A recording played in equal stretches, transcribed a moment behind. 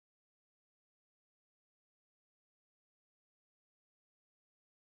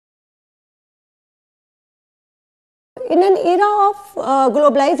In an era of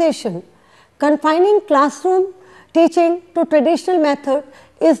globalization, confining classroom teaching to traditional method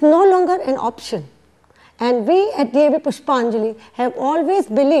is no longer an option, and we at DAV Pushpanjali have always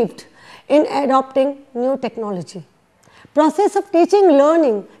believed in adopting new technology. Process of teaching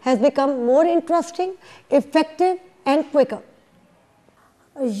learning has become more interesting, effective and quicker.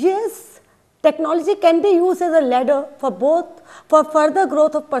 Yes, technology can be used as a ladder for further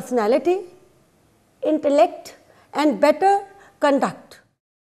growth of personality, intellect and better conduct.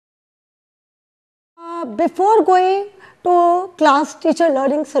 Before going to Classteacher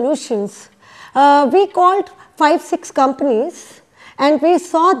Learning Solutions, we called 5-6 companies and we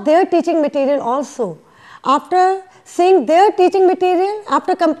saw their teaching material also. After seeing their teaching material,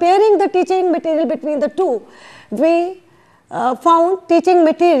 after comparing the teaching material between the two, we found teaching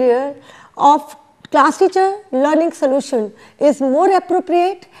material of Classteacher Learning Solution is more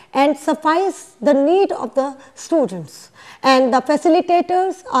appropriate and suffice the need of the students, and the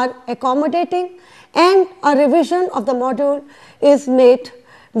facilitators are accommodating and a revision of the module is made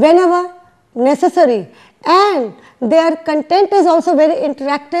whenever necessary, and their content is also very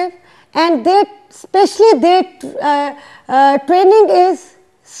interactive, and especially their training is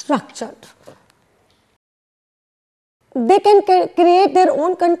structured. They can create their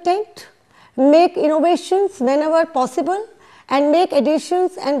own content, make innovations whenever possible and make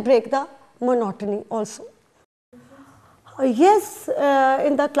additions and break the monotony also. Yes,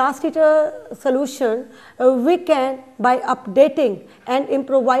 in the Classteacher solution, we can, by updating and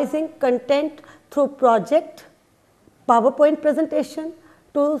improvising content through project, PowerPoint presentation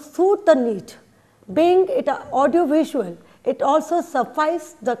to suit the need. Being it audio visual, it also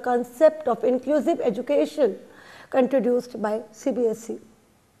suffices the concept of inclusive education introduced by CBSE.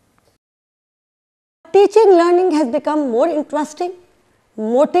 Teaching learning has become more interesting,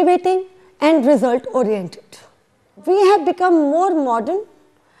 motivating and result oriented. We have become more modern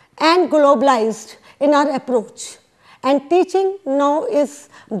and globalized in our approach, and teaching now is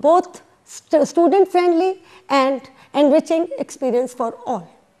both student friendly and enriching experience for all.